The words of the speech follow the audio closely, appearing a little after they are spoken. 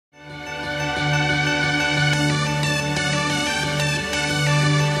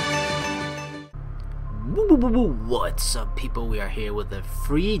What's up, people? We are here with a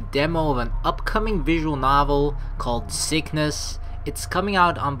free demo of an upcoming visual novel called Sickness. It's coming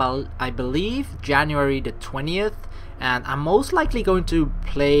out on, I believe, January the 20th, and I'm most likely going to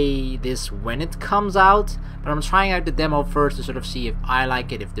play this when it comes out, but I'm trying out the demo first to sort of see if I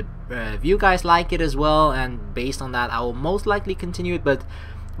like it, if you guys like it as well, and based on that I will most likely continue it. But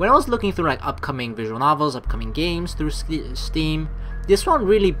when I was looking through like upcoming visual novels, upcoming games through Steam, this one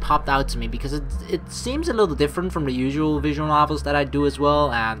really popped out to me because it seems a little different from the usual visual novels that I do as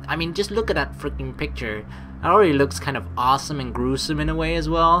well. And I mean, just look at that freaking picture. It already looks kind of awesome and gruesome in a way as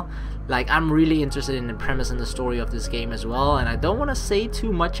well. Like, I'm really interested in the premise and the story of this game as well, and I don't want to say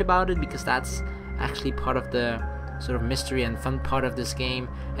too much about it because that's actually part of the sort of mystery and fun part of this game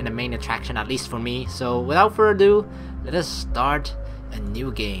and the main attraction, at least for me. So without further ado, let us start a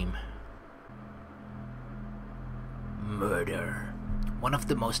new game. Murder. One of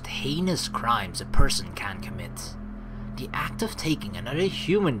the most heinous crimes a person can commit. The act of taking another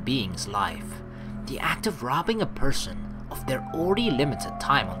human being's life. The act of robbing a person of their already limited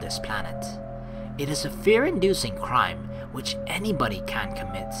time on this planet. It is a fear-inducing crime which anybody can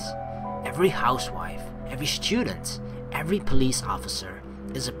commit. Every housewife, every student, every police officer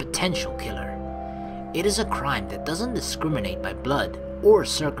is a potential killer. It is a crime that doesn't discriminate by blood or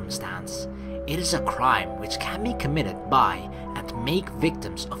circumstance. It is a crime which can be committed by and make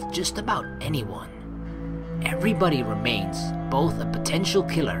victims of just about anyone. Everybody remains both a potential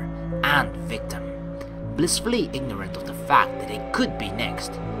killer and victim, blissfully ignorant of the fact that they could be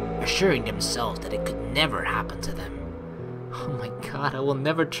next, assuring themselves that it could never happen to them. Oh my god, I will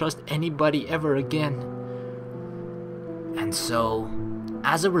never trust anybody ever again. And so,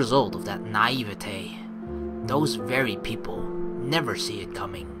 as a result of that naivete, those very people never see it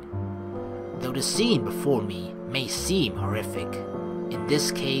coming. Though the scene before me may seem horrific, in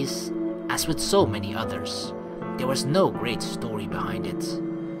this case, as with so many others, there was no great story behind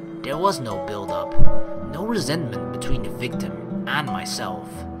it. There was no build-up, no resentment between the victim and myself,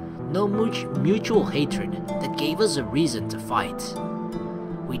 no mutual hatred that gave us a reason to fight.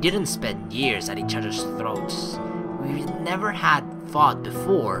 We didn't spend years at each other's throats. We never had fought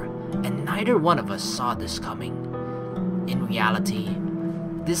before, and neither one of us saw this coming. In reality,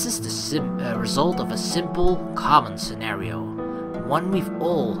 this is the result of a simple, common scenario, one we've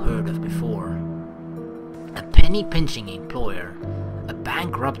all heard of before. A penny-pinching employer, a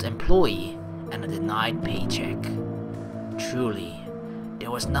bankrupt employee, and a denied paycheck. Truly, there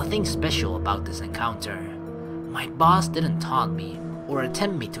was nothing special about this encounter. My boss didn't taunt me or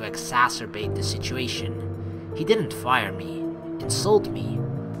attempt me to exacerbate the situation. He didn't fire me, insult me,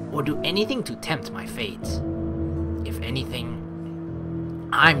 or do anything to tempt my fate. If anything,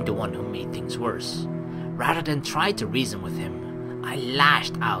 I'm the one who made things worse. Rather than try to reason with him, I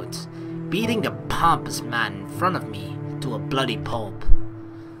lashed out, beating the pompous man in front of me to a bloody pulp.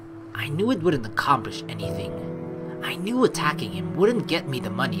 I knew it wouldn't accomplish anything. I knew attacking him wouldn't get me the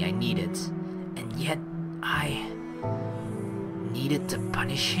money I needed, and yet I needed to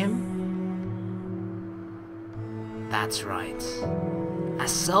punish him? That's right.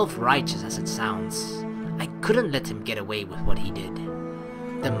 As self-righteous as it sounds, I couldn't let him get away with what he did.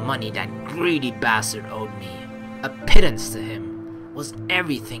 The money that greedy bastard owed me, a pittance to him, was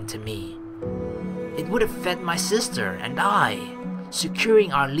everything to me. It would have fed my sister and I,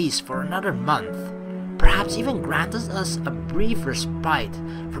 securing our lease for another month, perhaps even granted us a brief respite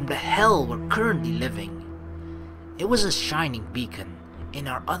from the hell we're currently living. It was a shining beacon in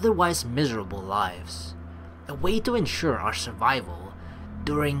our otherwise miserable lives, a way to ensure our survival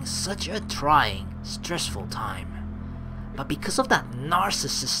during such a trying, stressful time. But because of that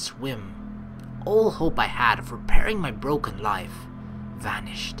narcissist's whim, all hope I had of repairing my broken life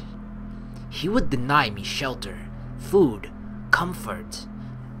vanished. He would deny me shelter, food, comfort,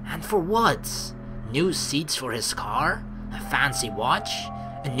 and for what? New seats for his car? A fancy watch?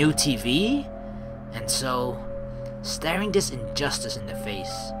 A new TV? And so, staring this injustice in the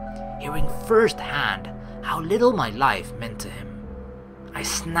face, hearing firsthand how little my life meant to him, I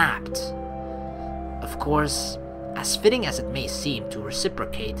snapped. Of course, as fitting as it may seem to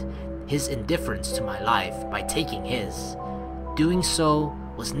reciprocate his indifference to my life by taking his, doing so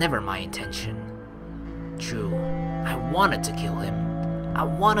was never my intention. True, I wanted to kill him. I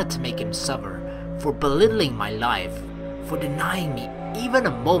wanted to make him suffer for belittling my life, for denying me even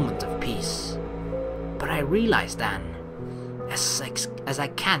a moment of peace. But I realized then, as I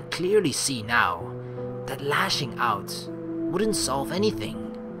can clearly see now, that lashing out wouldn't solve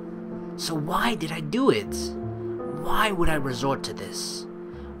anything. So why did I do it? Why would I resort to this?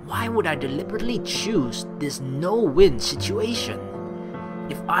 Why would I deliberately choose this no-win situation?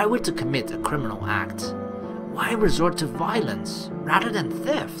 If I were to commit a criminal act, why resort to violence rather than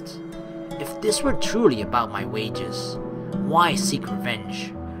theft? If this were truly about my wages, why seek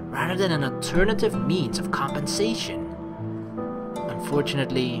revenge rather than an alternative means of compensation?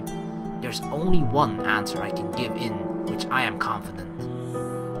 Unfortunately, there's only one answer I can give in which I am confident.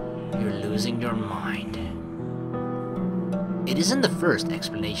 You're losing your mind. It isn't the first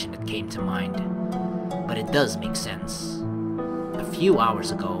explanation that came to mind, but it does make sense. A few hours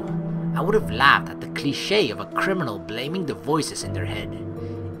ago, I would have laughed at the cliche of a criminal blaming the voices in their head,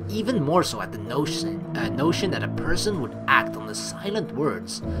 even more so at the notion that a person would act on the silent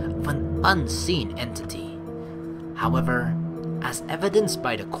words of an unseen entity. However, as evidenced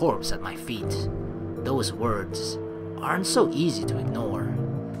by the corpse at my feet, those words aren't so easy to ignore.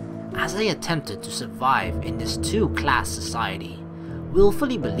 As I attempted to survive in this two-class society,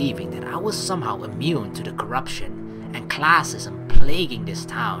 willfully believing that I was somehow immune to the corruption and classism plaguing this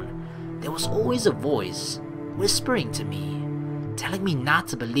town, there was always a voice whispering to me, telling me not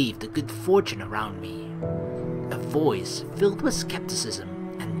to believe the good fortune around me. A voice filled with skepticism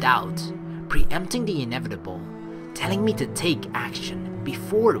and doubt, preempting the inevitable, telling me to take action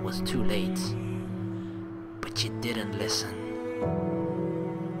before it was too late. But you didn't listen.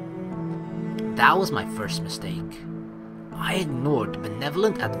 That was my first mistake. I ignored the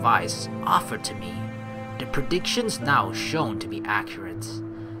benevolent advice offered to me, the predictions now shown to be accurate,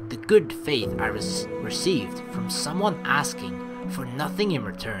 the good faith I received from someone asking for nothing in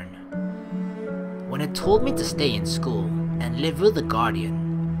return. When it told me to stay in school and live with a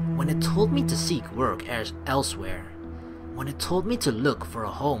guardian, when it told me to seek work elsewhere, when it told me to look for a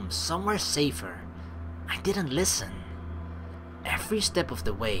home somewhere safer, I didn't listen. Every step of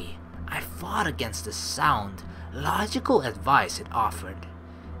the way, I fought against the sound, logical advice it offered.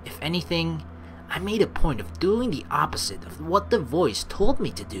 If anything, I made a point of doing the opposite of what the voice told me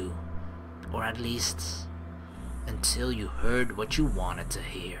to do. Or at least, until you heard what you wanted to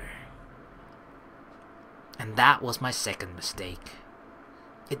hear. And that was my second mistake.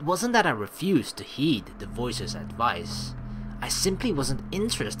 It wasn't that I refused to heed the voice's advice. I simply wasn't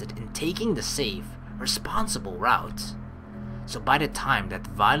interested in taking the safe, responsible route. So by the time that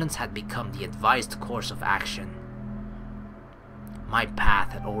violence had become the advised course of action, my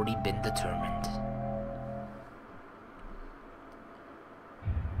path had already been determined.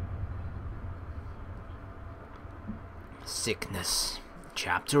 Sickness,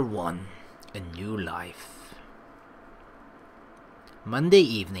 Chapter 1, A New Life. Monday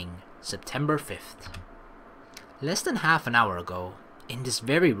evening, September 5th. Less than half an hour ago, in this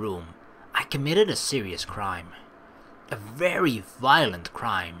very room, I committed a serious crime. A very violent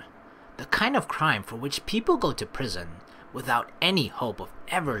crime. The kind of crime for which people go to prison without any hope of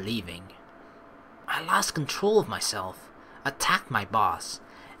ever leaving. I lost control of myself, attacked my boss,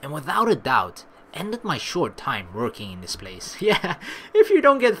 and without a doubt, ended my short time working in this place. Yeah, if you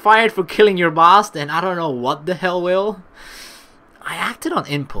don't get fired for killing your boss, then I don't know what the hell will. I acted on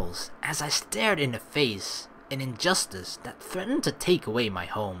impulse as I stared in the face an injustice that threatened to take away my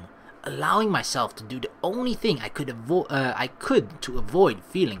home, allowing myself to do the only thing I could to avoid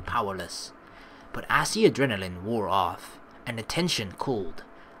feeling powerless. But as the adrenaline wore off and the tension cooled,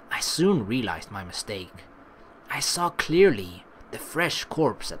 I soon realized my mistake. I saw clearly the fresh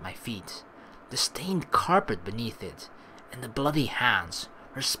corpse at my feet, the stained carpet beneath it, and the bloody hands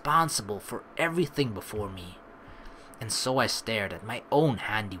responsible for everything before me. And so I stared at my own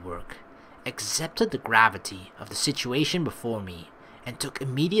handiwork, accepted the gravity of the situation before me, and took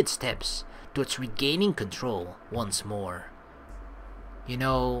immediate steps towards regaining control once more. You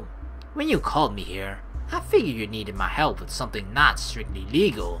know, when you called me here, I figured you needed my help with something not strictly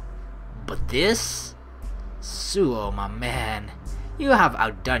legal. But this? Suoh, my man, you have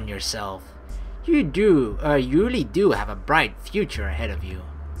outdone yourself. You really do have a bright future ahead of you.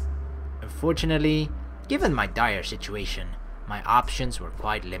 Unfortunately, given my dire situation, my options were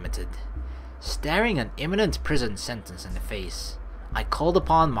quite limited. Staring an imminent prison sentence in the face, I called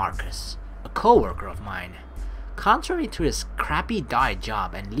upon Marcus, a co-worker of mine. Contrary to his crappy dye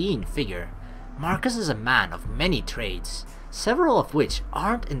job and lean figure, Marcus is a man of many trades, several of which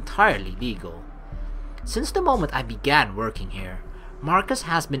aren't entirely legal. Since the moment I began working here, Marcus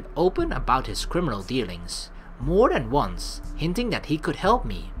has been open about his criminal dealings, more than once hinting that he could help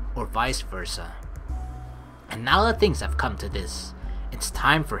me, or vice versa. And now that things have come to this, it's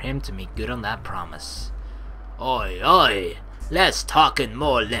time for him to make good on that promise. Oi, oi! Less talking,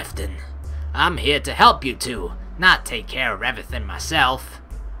 more lifting. I'm here to help you two, not take care of everything myself.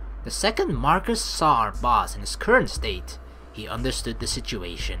 The second Marcus saw our boss in his current state, he understood the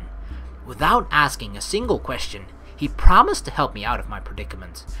situation. Without asking a single question, he promised to help me out of my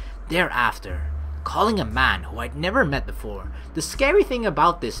predicament. Thereafter, calling a man who I'd never met before. The scary thing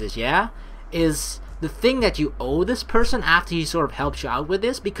about this is, is the thing that you owe this person after he sort of helps you out with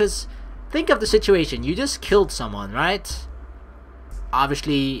this, because think of the situation. You just killed someone, right?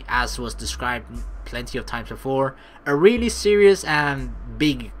 Obviously, as was described plenty of times before, a really serious and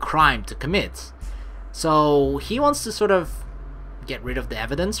big crime to commit. So he wants to sort of get rid of the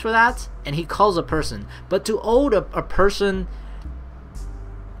evidence for that, and he calls a person. But to owe a person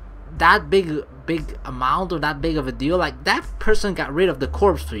that big amount or that big of a deal, like that person got rid of the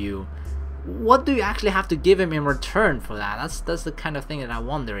corpse for you, what do you actually have to give him in return for that? That's the kind of thing that I'm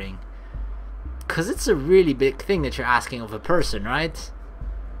wondering, because it's a really big thing that you're asking of a person, right?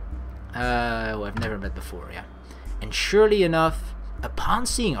 Who I've never met before, yeah. And surely enough, upon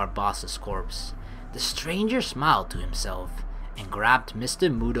seeing our boss's corpse, the stranger smiled to himself and grabbed Mr.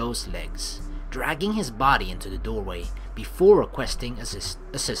 Mudo's legs, dragging his body into the doorway before requesting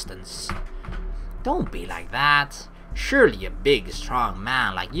assistance. Don't be like that. Surely a big, strong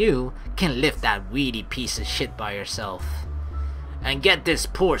man like you can lift that weedy piece of shit by yourself. And get this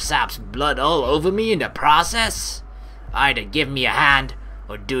poor sap's blood all over me in the process? Either give me a hand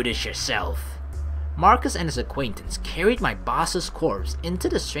or do this yourself. Marcus and his acquaintance carried my boss's corpse into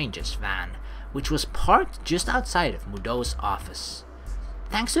the stranger's van, which was parked just outside of Mudo's office.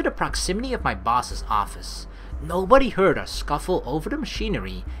 Thanks to the proximity of my boss's office, nobody heard us scuffle over the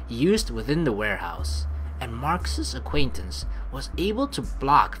machinery used within the warehouse, and Marcus's acquaintance was able to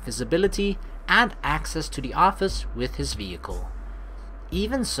block visibility and access to the office with his vehicle.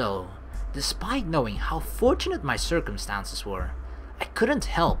 Even so, despite knowing how fortunate my circumstances were, I couldn't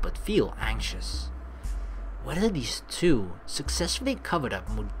help but feel anxious. Whether these two successfully covered up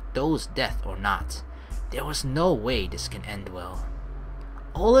Mudo's death or not, there was no way this can end well.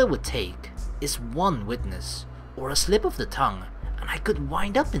 All it would take is one witness or a slip of the tongue, and I could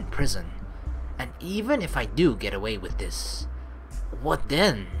wind up in prison. And even if I do get away with this, what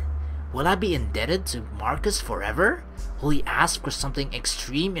then? Will I be indebted to Marcus forever? Will he ask for something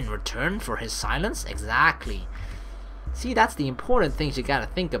extreme in return for his silence? Exactly. See, that's the important things you gotta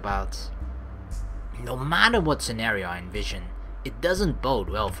think about. No matter what scenario I envision, it doesn't bode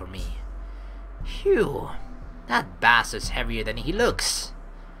well for me. Phew, that bastard's heavier than he looks.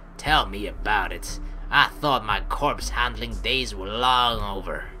 Tell me about it. I thought my corpse handling days were long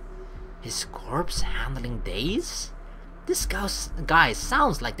over. His corpse handling days? This guy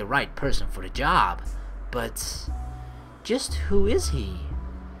sounds like the right person for the job, but just who is he?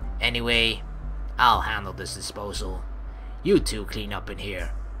 Anyway, I'll handle this disposal. You two clean up in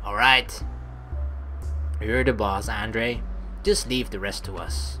here, alright? You're the boss, Andre. Just leave the rest to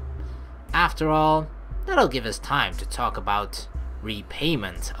us. After all, that'll give us time to talk about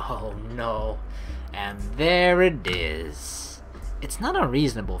repayment. Oh no. And there it is. It's not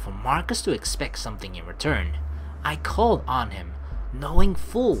unreasonable for Marcus to expect something in return. I called on him, knowing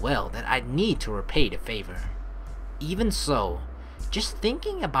full well that I'd need to repay the favor. Even so, just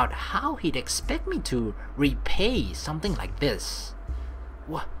thinking about how he'd expect me to repay something like this.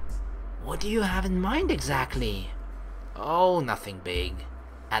 What do you have in mind exactly? Oh, nothing big.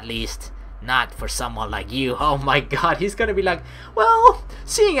 At least, not for someone like you. Oh my god, he's gonna be like, well,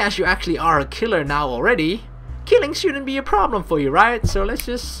 seeing as you actually are a killer now already, killing shouldn't be a problem for you, right? So let's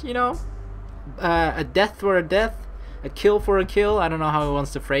just, you know, a death for a death, a kill for a kill. I don't know how he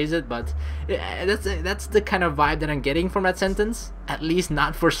wants to phrase it, but that's the kind of vibe that I'm getting from that sentence. At least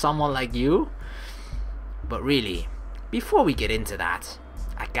not for someone like you. But really, before we get into that,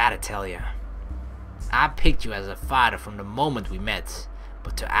 I gotta tell you, I picked you as a fighter from the moment we met,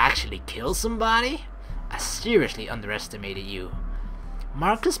 but to actually kill somebody, I seriously underestimated you.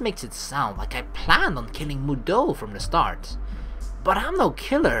 Marcus makes it sound like I planned on killing Mudo from the start, but I'm no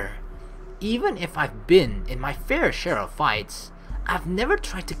killer. Even if I've been in my fair share of fights, I've never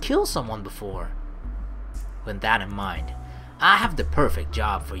tried to kill someone before. With that in mind, I have the perfect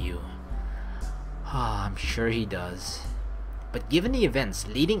job for you. I'm sure he does. But given the events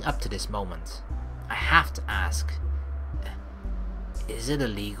leading up to this moment, I have to ask, is it a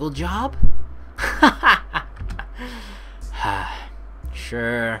legal job?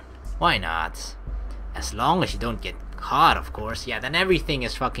 Sure, why not? As long as you don't get caught, of course. Yeah, then everything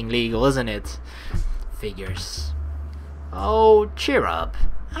is fucking legal, isn't it? Figures. Oh, cheer up.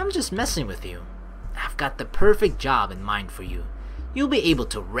 I'm just messing with you. I've got the perfect job in mind for you. You'll be able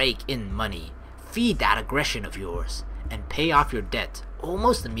to rake in money, feed that aggression of yours, and pay off your debt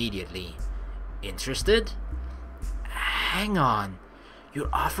almost immediately. Interested? Hang on. You're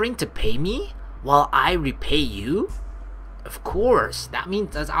offering to pay me while I repay you? Of course.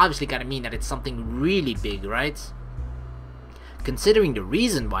 That's obviously gotta mean that it's something really big, right? Considering the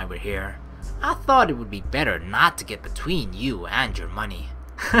reason why we're here, I thought it would be better not to get between you and your money.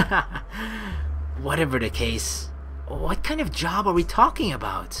 Whatever the case, what kind of job are we talking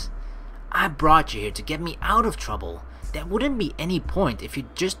about? I brought you here to get me out of trouble. There wouldn't be any point if you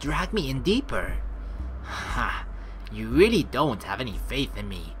just dragged me in deeper. Ha, you really don't have any faith in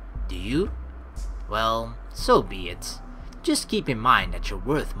me, do you? Well, so be it. Just keep in mind that you're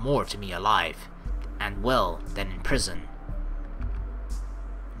worth more to me alive, and well, than in prison.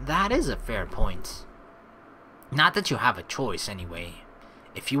 That is a fair point. Not that you have a choice anyway.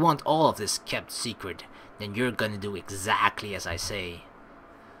 If you want all of this kept secret, then you're gonna do exactly as I say.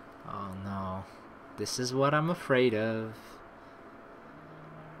 Oh no, this is what I'm afraid of.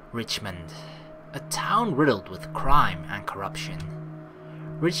 Richmond, a town riddled with crime and corruption.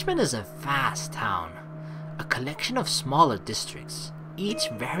 Richmond is a vast town, a collection of smaller districts, each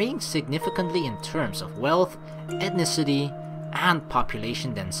varying significantly in terms of wealth, ethnicity, and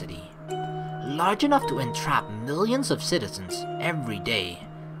population density. Large enough to entrap millions of citizens everyday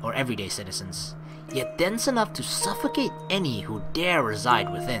citizens, yet dense enough to suffocate any who dare reside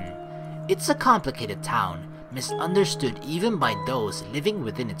within. It's a complicated town, misunderstood even by those living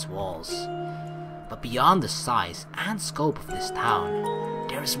within its walls. But beyond the size and scope of this town,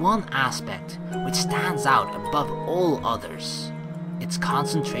 there is one aspect which stands out above all others: its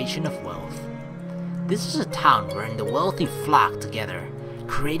concentration of wealth. This is a town wherein the wealthy flock together,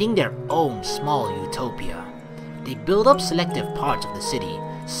 creating their own small utopia. They build up selective parts of the city,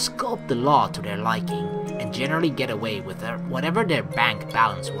 sculpt the law to their liking, and generally get away with whatever their bank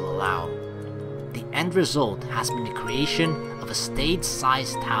balance will allow. The end result has been the creation of a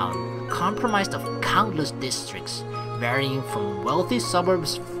state-sized town comprised of countless districts, varying from wealthy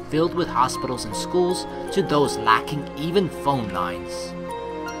suburbs filled with hospitals and schools to those lacking even phone lines.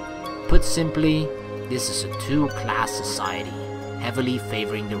 Put simply, this is a two-class society, heavily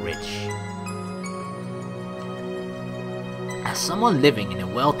favoring the rich. As someone living in a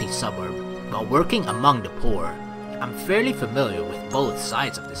wealthy suburb while working among the poor, I'm fairly familiar with both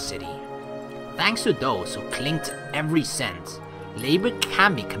sides of the city. Thanks to those who cling to every cent, labor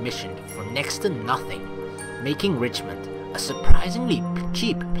can be commissioned for next to nothing, making Richmond a surprisingly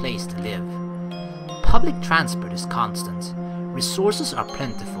cheap place to live. Public transport is constant, resources are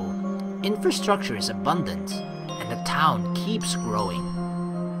plentiful, infrastructure is abundant, and the town keeps growing.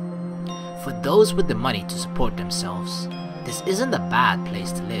 For those with the money to support themselves, this isn't a bad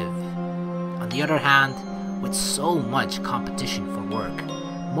place to live. On the other hand, with so much competition for work,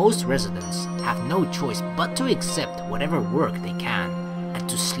 most residents have no choice but to accept whatever work they can and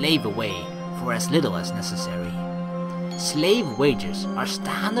to slave away for as little as necessary. Slave wages are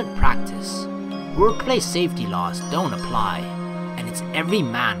standard practice. Workplace safety laws don't apply, and it's every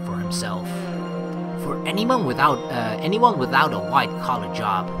man for himself. For anyone without a white-collar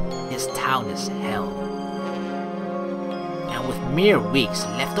job, this town is hell. And with mere weeks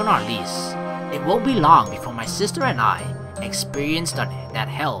left on our lease, it won't be long before my sister and I experience that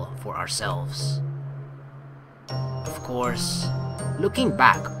hell for ourselves. Of course, looking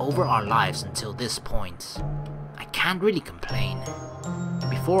back over our lives until this point, I can't really complain.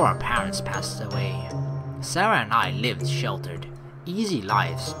 Before our parents passed away, Sara and I lived sheltered, easy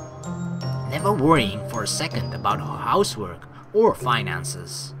lives, never worrying for a second about housework or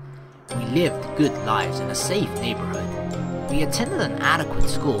finances. We lived good lives in a safe neighborhood. We attended an adequate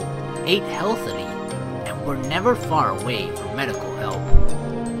school, ate healthily, and were never far away from medical help.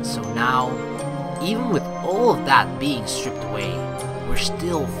 So now, even with all of that being stripped away, we're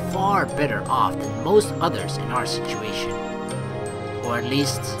still far better off than most others in our situation. Or at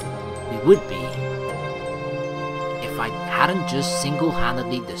least, we would be, if I hadn't just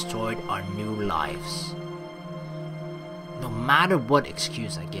single-handedly destroyed our new lives. No matter what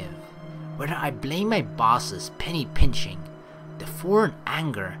excuse I give, whether I blame my boss's penny pinching, the foreign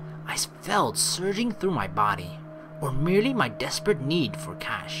anger I felt surging through my body, or merely my desperate need for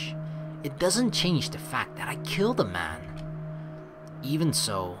cash, it doesn't change the fact that I killed a man. Even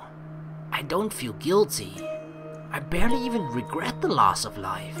so, I don't feel guilty. I barely even regret the loss of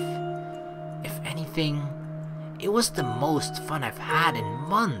life. If anything, it was the most fun I've had in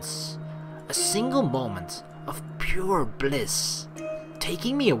months. A single moment of pure bliss,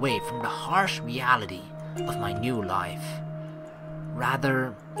 taking me away from the harsh reality of my new life.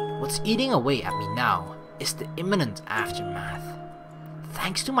 Rather, what's eating away at me now is the imminent aftermath.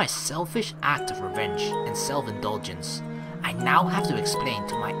 Thanks to my selfish act of revenge and self-indulgence, I now have to explain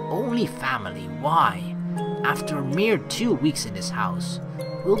to my only family why, after a mere 2 weeks in this house,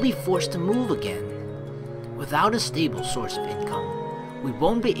 we'll be forced to move again. Without a stable source of income, we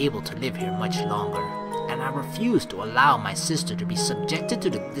won't be able to live here much longer, and and I refuse to allow my sister to be subjected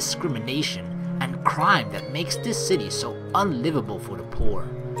to the discrimination and crime that makes this city so unlivable for the poor.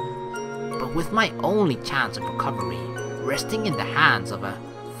 But with my only chance of recovery resting in the hands of a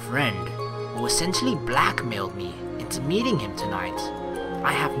friend who essentially blackmailed me into meeting him tonight,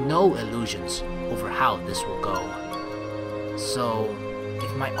 I have no illusions over how this will go. So,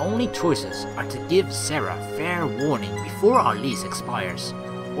 if my only choices are to give Sara fair warning before our lease expires,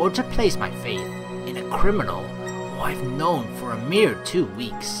 or to place my faith in a criminal who I've known for a mere 2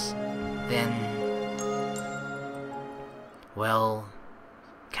 weeks, then... well,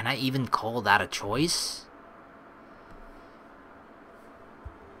 can I even call that a choice?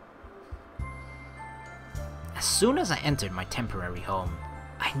 As soon as I entered my temporary home,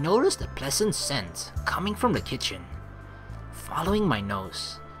 I noticed a pleasant scent coming from the kitchen. Following my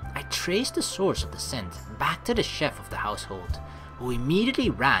nose, I traced the source of the scent back to the chef of the household, who immediately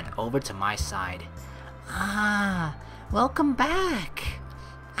ran over to my side. "Ah, welcome back.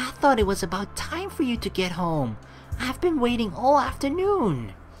 I thought it was about time for you to get home. I've been waiting all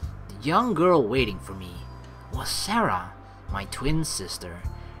afternoon." The young girl waiting for me was Sara, my twin sister,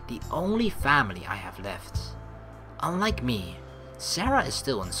 the only family I have left. Unlike me, Sara is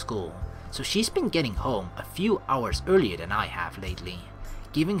still in school, so she's been getting home a few hours earlier than I have lately,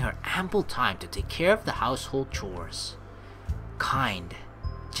 giving her ample time to take care of the household chores. Kind,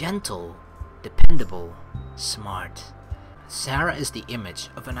 gentle, dependable, smart. Sara is the image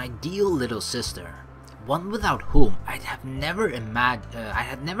of an ideal little sister, one without whom I had never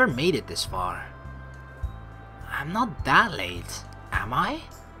made it this far. I'm not that late, am I?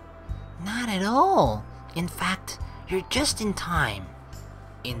 Not at all. In fact, you're just in time.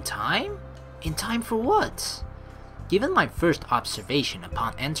 In time? In time for what? Given my first observation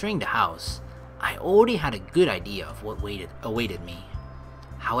upon entering the house, I already had a good idea of what awaited me.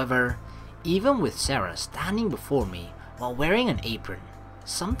 However, even with Sara standing before me while wearing an apron,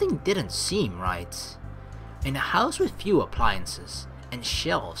 something didn't seem right. In a house with few appliances and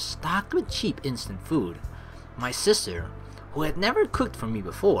shelves stocked with cheap instant food, my sister, who had never cooked for me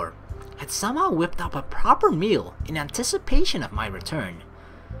before, had somehow whipped up a proper meal in anticipation of my return.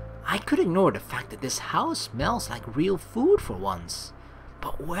 I could ignore the fact that this house smells like real food for once,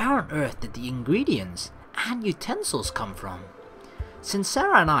 but where on earth did the ingredients and utensils come from? Since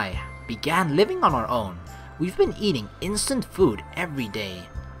Sara and I began living on our own, we've been eating instant food every day,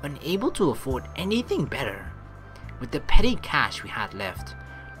 unable to afford anything better. With the petty cash we had left,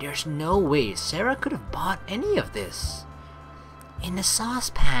 there's no way Sara could have bought any of this. In the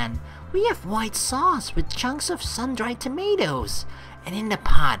saucepan, we have white sauce with chunks of sun-dried tomatoes, and in the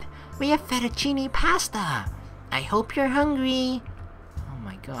pot, we have fettuccine pasta. I hope you're hungry. Oh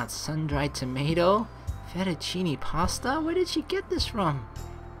my god, sun-dried tomato? Fettuccine pasta? Where did she get this from?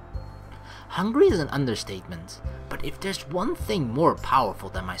 Hungry is an understatement, but if there's one thing more powerful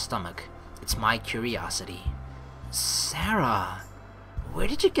than my stomach, it's my curiosity. Sara, where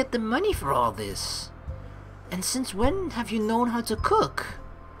did you get the money for all this? And since when have you known how to cook?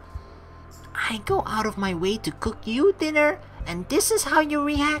 I go out of my way to cook you dinner, and this is how you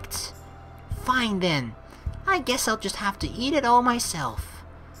react? Fine then, I guess I'll just have to eat it all myself.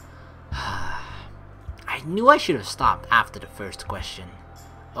 I knew I should have stopped after the first question.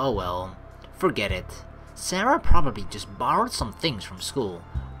 Oh well, forget it. Sara probably just borrowed some things from school,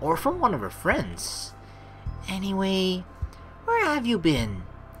 or from one of her friends. Anyway, where have you been?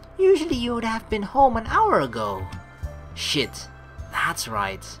 Usually you would have been home an hour ago. Shit, that's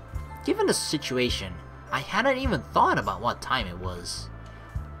right. Given the situation, I hadn't even thought about what time it was.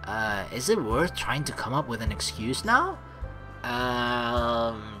 Is it worth trying to come up with an excuse now?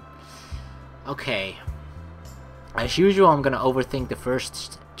 Okay. As usual, I'm gonna overthink the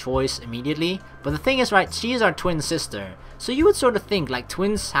first choice immediately, but the thing is, right, she is our twin sister, so you would sort of think like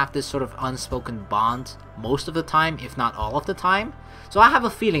twins have this sort of unspoken bond most of the time, if not all of the time. So I have a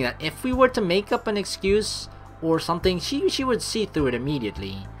feeling that if we were to make up an excuse or something, she would see through it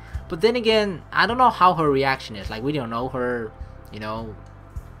immediately. But then again, I don't know how her reaction is. Like, we don't know her, you know,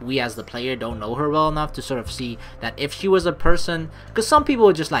 we as the player don't know her well enough to sort of see that if she was a person, because some people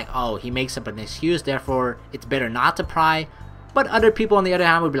are just like, oh, he makes up an excuse, therefore it's better not to pry. But other people on the other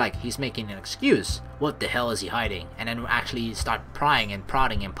hand would be like, he's making an excuse, what the hell is he hiding? And then actually start prying and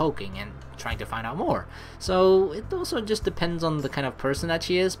prodding and poking and trying to find out more. So it also just depends on the kind of person that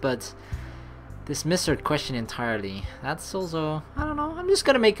she is, but dismiss her question entirely. That's also, I don't know, I'm just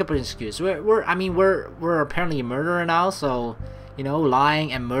gonna make up an excuse. We're apparently a murderer now, so, you know,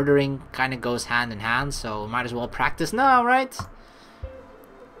 lying and murdering kind of goes hand in hand, so might as well practice now, right?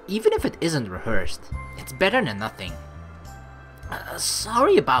 Even if it isn't rehearsed, it's better than nothing.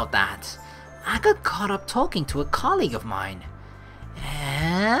 Sorry about that. I got caught up talking to a colleague of mine.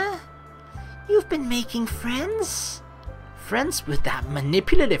 Eh? You've been making friends? Friends with that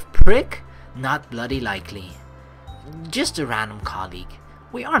manipulative prick? Not bloody likely. Just a random colleague.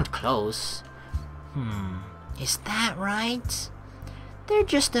 We aren't close. Is that right? They're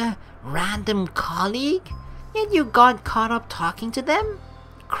just a random colleague? Yet you got caught up talking to them?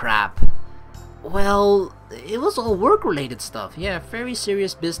 Crap. Well, it was all work-related stuff. Yeah, very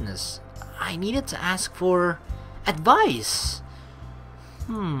serious business. I needed to ask for advice.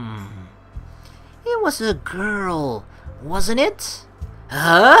 It was a girl, wasn't it?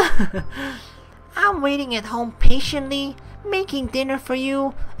 Huh? I'm waiting at home patiently, making dinner for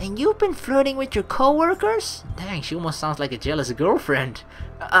you, and you've been flirting with your coworkers? Dang, she almost sounds like a jealous girlfriend.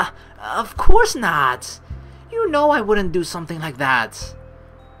 Of course not. You know I wouldn't do something like that.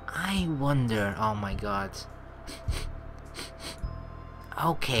 I wonder, oh my god.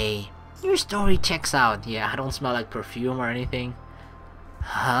 Okay, your story checks out. Yeah, I don't smell like perfume or anything.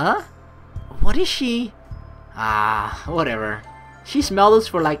 Huh? What is she? Whatever. She smelled us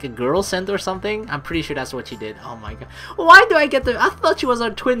for like a girl scent or something. I'm pretty sure that's what she did. Oh my god. Why do I get the... I thought she was our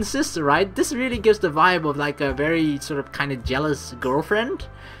twin sister, right? This really gives the vibe of like a very sort of kind of jealous girlfriend.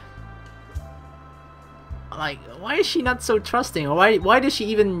 Like, why is she not so trusting? Or why does she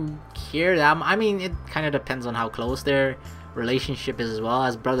even care that? I mean, it kind of depends on how close their relationship is as well,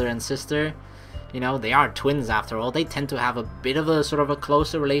 as brother and sister. You know, they are twins after all. They tend to have a bit of a sort of a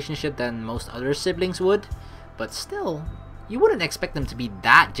closer relationship than most other siblings would. But still, you wouldn't expect them to be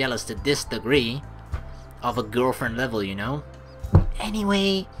that jealous to this degree of a girlfriend level, you know?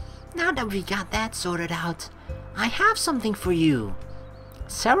 Anyway, now that we got that sorted out, I have something for you.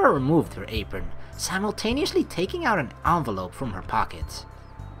 Sarah removed her apron, simultaneously taking out an envelope from her pocket.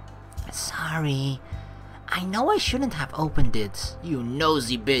 Sorry, I know I shouldn't have opened it, you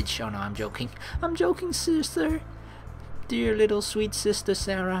nosy bitch. Oh no, I'm joking. I'm joking, sister. Dear little sweet sister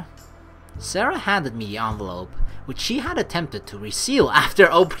Sarah. Sarah handed me the envelope, which she had attempted to reseal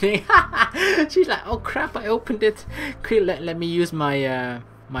after opening. She's like, oh crap, I opened it. Quick, let me use my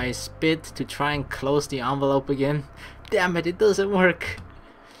my spit to try and close the envelope again. Damn it, it doesn't work.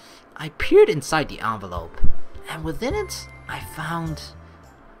 I peered inside the envelope, and within it, I found...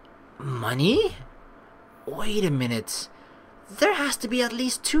 money? Wait a minute. There has to be at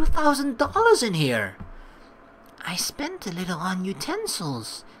least $2,000 in here. I spent a little on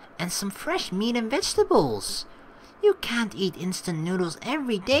utensils and some fresh meat and vegetables. You can't eat instant noodles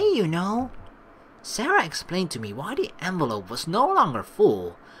every day, you know. Sarah explained to me why the envelope was no longer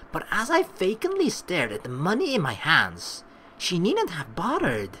full, but as I vacantly stared at the money in my hands, she needn't have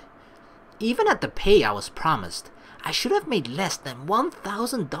bothered. Even at the pay I was promised, I should have made less than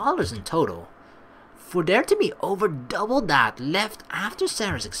 $1,000 in total. For there to be over double that left after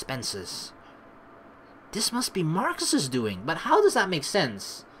Sarah's expenses. This must be Marcus's doing, but how does that make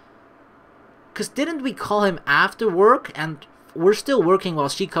sense? Cause didn't we call him after work and we're still working while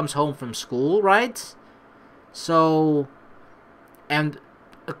she comes home from school, right? So, and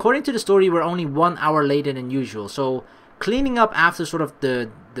according to the story, we're only 1 hour later than usual. So cleaning up after sort of the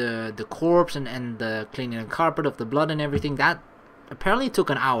corpse and the cleaning the carpet of the blood and everything, that apparently took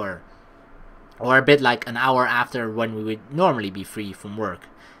an hour. Or a bit like an hour after when we would normally be free from work.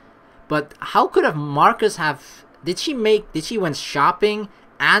 But how could have Marcus have... Did she went shopping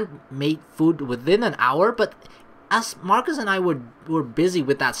and made food within an hour? But as Marcus and I were busy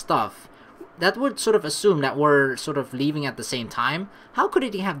with that stuff, that would sort of assume that we're sort of leaving at the same time. How could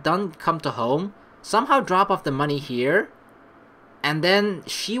it have come to home, somehow drop off the money here, and then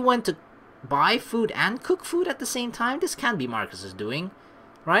she went to buy food and cook food at the same time? This can't be Marcus's doing,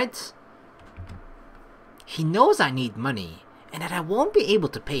 right? He knows I need money, and that I won't be able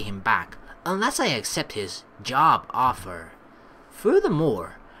to pay him back unless I accept his job offer.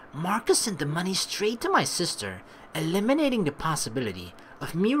 Furthermore, Marcus sent the money straight to my sister, eliminating the possibility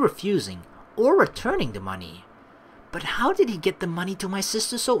of me refusing or returning the money. But how did he get the money to my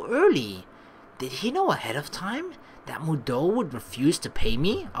sister so early? Did he know ahead of time that Mudo would refuse to pay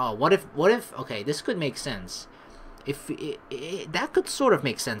me? Oh, what if, okay, this could make sense. That could sort of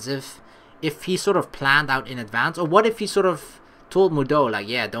make sense if he sort of planned out in advance, or what if he sort of told Mudo like,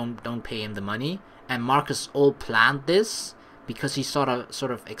 yeah, don't pay him the money, and Marcus all planned this because he sort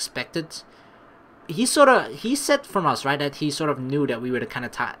of expected. He said from us, right, that he sort of knew that we were the kind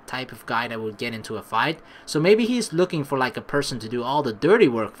of type of guy that would get into a fight. So maybe he's looking for like a person to do all the dirty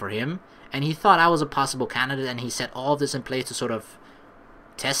work for him, and he thought I was a possible candidate, and he set all of this in place to sort of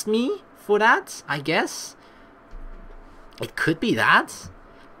test me for that, I guess. It could be that.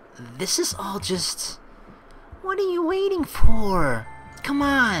 This is all just... What are you waiting for? Come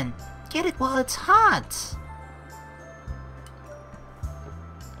on, Get it while it's hot!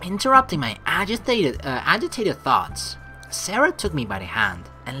 Interrupting my agitated thoughts, Sarah took me by the hand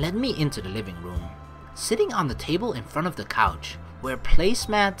and led me into the living room. Sitting on the table in front of the couch were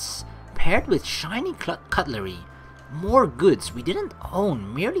placemats paired with shiny cutlery, more goods we didn't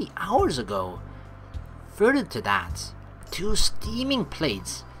own merely hours ago. Further to that, 2 steaming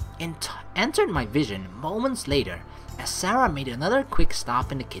plates entered my vision moments later as Sara made another quick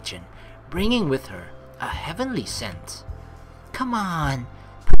stop in the kitchen, bringing with her a heavenly scent. Come on,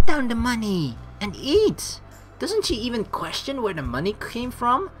 put down the money and eat! Doesn't she even question where the money came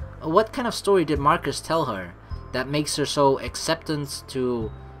from? Or what kind of story did Marcus tell her that makes her so acceptance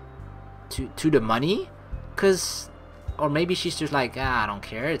to the money? Or maybe she's just like, I don't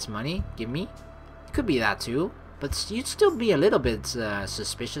care, it's money, give me. Could be that too, but you'd still be a little bit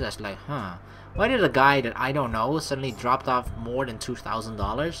suspicious as like, why did a guy that I don't know suddenly dropped off more than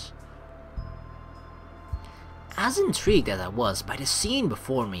 $2,000? As intrigued as I was by the scene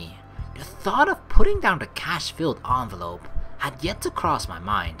before me, the thought of putting down the cash-filled envelope had yet to cross my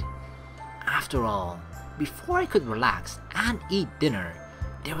mind. After all, before I could relax and eat dinner,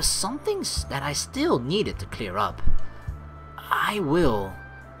 there was something that I still needed to clear up. I will,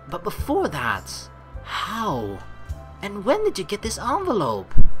 but before that, how? And when did you get this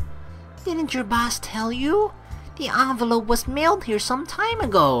envelope? Didn't your boss tell you? The envelope was mailed here some time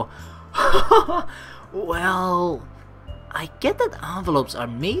ago. Well, I get that envelopes are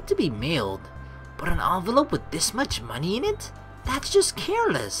made to be mailed, but an envelope with this much money in it? That's just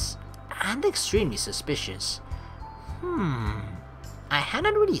careless and extremely suspicious. I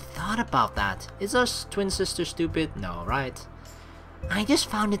hadn't really thought about that. Is our twin sister stupid? No, right? I just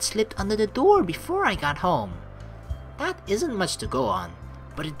found it slipped under the door before I got home. That isn't much to go on,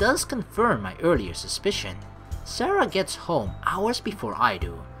 but it does confirm my earlier suspicion. Sara gets home hours before I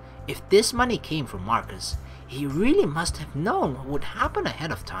do. If this money came from Marcus, he really must have known what would happen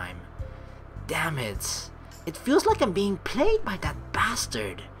ahead of time. Damn it. It feels like I'm being played by that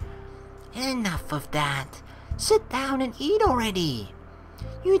bastard. Enough of that. Sit down and eat already.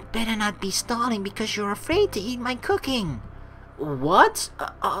 You'd better not be stalling because you're afraid to eat my cooking. What?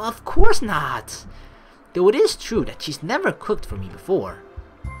 Of course not. Though it is true that she's never cooked for me before.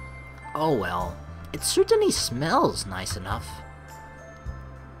 Oh well, it certainly smells nice enough.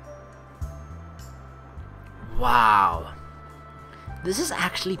 Wow. This is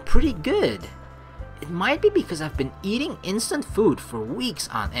actually pretty good. It might be because I've been eating instant food for weeks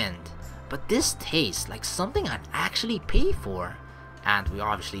on end, but this tastes like something I'd actually pay for. And we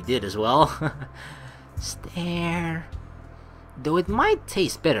obviously did as well. Stare. Though it might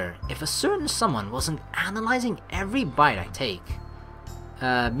taste better if a certain someone wasn't analyzing every bite I take.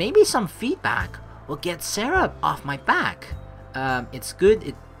 Maybe some feedback will get Sara off my back. It's good,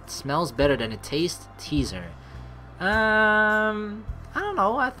 it smells better than it tastes, teaser. I don't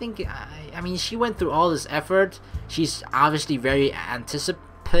know, I mean, she went through all this effort. She's obviously very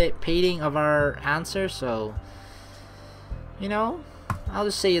anticipating of our answer, so, you know, I'll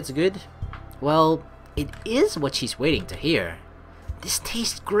just say it's good. Well, it is what she's waiting to hear. This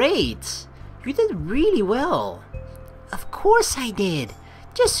tastes great. You did really well. Of course I did.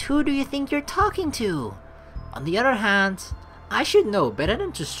 Just who do you think you're talking to? On the other hand, I should know better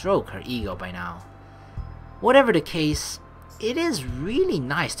than to stroke her ego by now. Whatever the case, it is really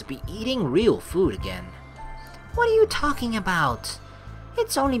nice to be eating real food again. What are you talking about?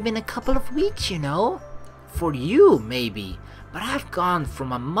 It's only been a couple of weeks, you know. For you, maybe, but I've gone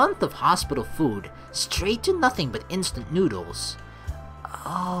from a month of hospital food straight to nothing but instant noodles.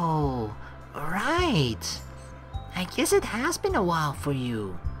 Oh, right. I guess it has been a while for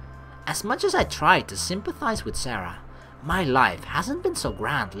you. As much as I tried to sympathize with Sara, my life hasn't been so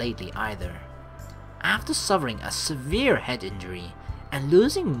grand lately either. After suffering a severe head injury and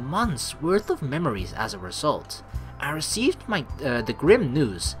losing months worth of memories as a result, I received the grim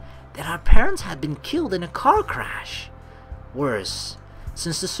news that our parents had been killed in a car crash. Worse,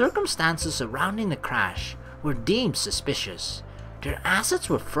 since the circumstances surrounding the crash were deemed suspicious, their assets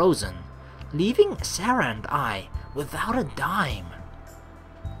were frozen, leaving Sara and I without a dime.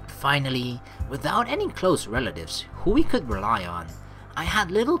 Finally, without any close relatives who we could rely on, I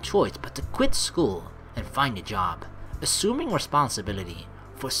had little choice but to quit school and find a job, assuming responsibility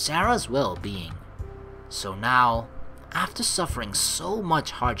for Sara's well-being. So now, after suffering so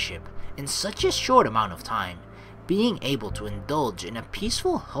much hardship in such a short amount of time, being able to indulge in a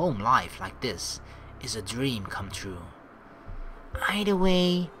peaceful home life like this is a dream come true. Either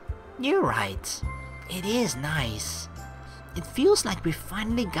way, you're right. It is nice. It feels like we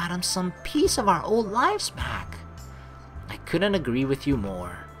finally gotten some piece of our old lives back. I couldn't agree with you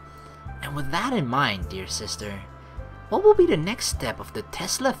more. And with that in mind, dear sister, what will be the next step of the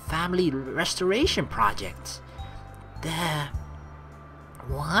Tesla family restoration project?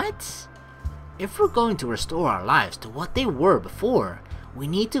 What? If we're going to restore our lives to what they were before, we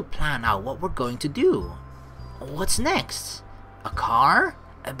need to plan out what we're going to do. What's next? A car?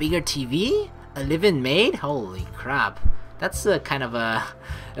 A bigger TV? A live-in maid? Holy crap. That's kind of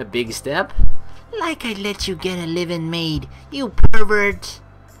a big step. Like I let you get a live-in maid, you pervert.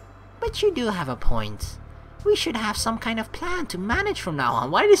 But you do have a point. We should have some kind of plan to manage from now on.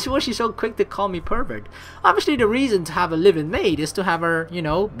 Why was she so quick to call me pervert? Obviously the reason to have a live-in maid is to have her, you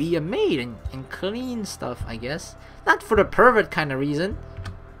know, be a maid and clean stuff, I guess. Not for the pervert kind of reason.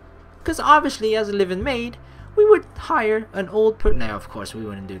 Because obviously as a live-in maid, we would hire an old person. No, of course we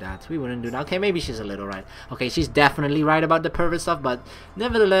wouldn't do that. We wouldn't do that. Okay, maybe she's a little right. Okay, she's definitely right about the pervert stuff, but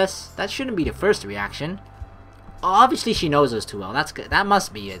nevertheless, that shouldn't be the first reaction. Obviously she knows us too well. That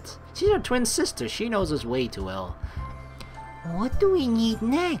must be it. She's our twin sister. She knows us way too well. What do we need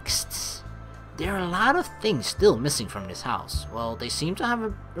next? There are a lot of things still missing from this house. Well, they seem to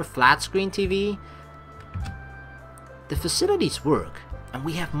have a flat screen TV. The facilities work, and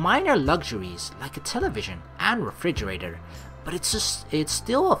we have minor luxuries like a television and refrigerator, but it's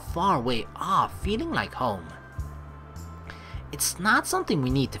still a far way off feeling like home. It's not something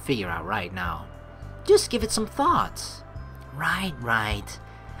we need to figure out right now. Just give it some thought. Right.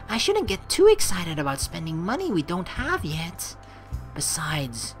 I shouldn't get too excited about spending money we don't have yet.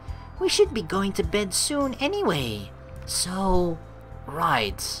 Besides, we should be going to bed soon anyway. So,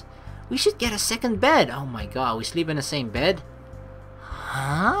 right. We should get a second bed. Oh my god, we sleep in the same bed?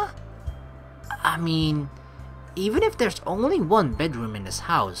 Huh? I mean, even if there's only one bedroom in this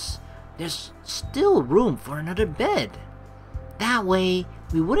house, there's still room for another bed. That way,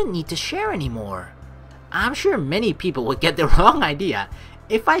 we wouldn't need to share anymore. I'm sure many people would get the wrong idea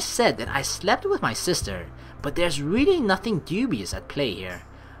if I said that I slept with my sister, but there's really nothing dubious at play here.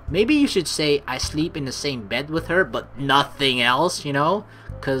 Maybe you should say I sleep in the same bed with her, but nothing else, you know?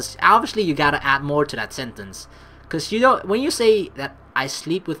 Because obviously you gotta add more to that sentence. Because you know, when you say that I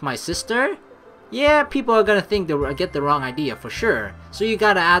sleep with my sister, yeah, people are gonna think they get the wrong idea for sure. So you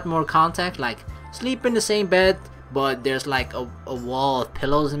gotta add more context, like sleep in the same bed, but there's like a wall of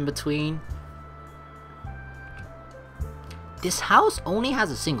pillows in between. This house only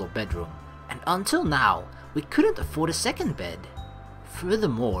has a single bedroom, and until now, we couldn't afford a second bed.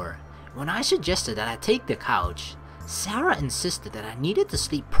 Furthermore, when I suggested that I take the couch, Sara insisted that I needed to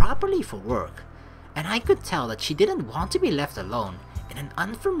sleep properly for work, and I could tell that she didn't want to be left alone in an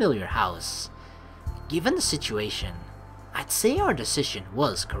unfamiliar house. Given the situation, I'd say our decision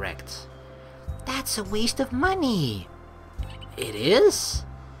was correct. That's a waste of money. It is?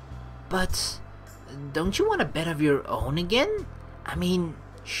 But don't you want a bed of your own again? I mean,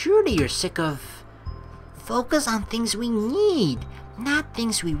 surely you're sick of... Focus on things we need, not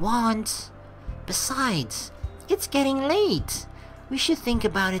things we want. Besides, it's getting late. We should think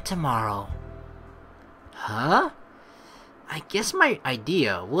about it tomorrow. Huh? I guess my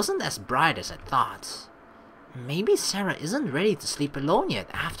idea wasn't as bright as I thought. Maybe Sara isn't ready to sleep alone yet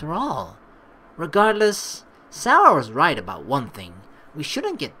after all. Regardless, Sara was right about one thing. We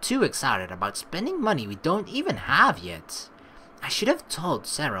shouldn't get too excited about spending money we don't even have yet. I should have told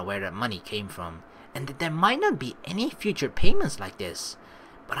Sara where that money came from, and that there might not be any future payments like this.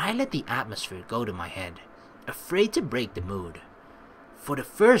 But I let the atmosphere go to my head, afraid to break the mood. For the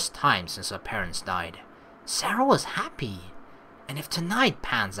first time since our parents died, Sara was happy. And if tonight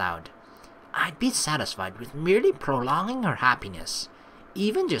pans out, I'd be satisfied with merely prolonging her happiness,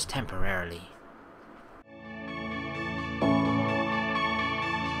 even just temporarily.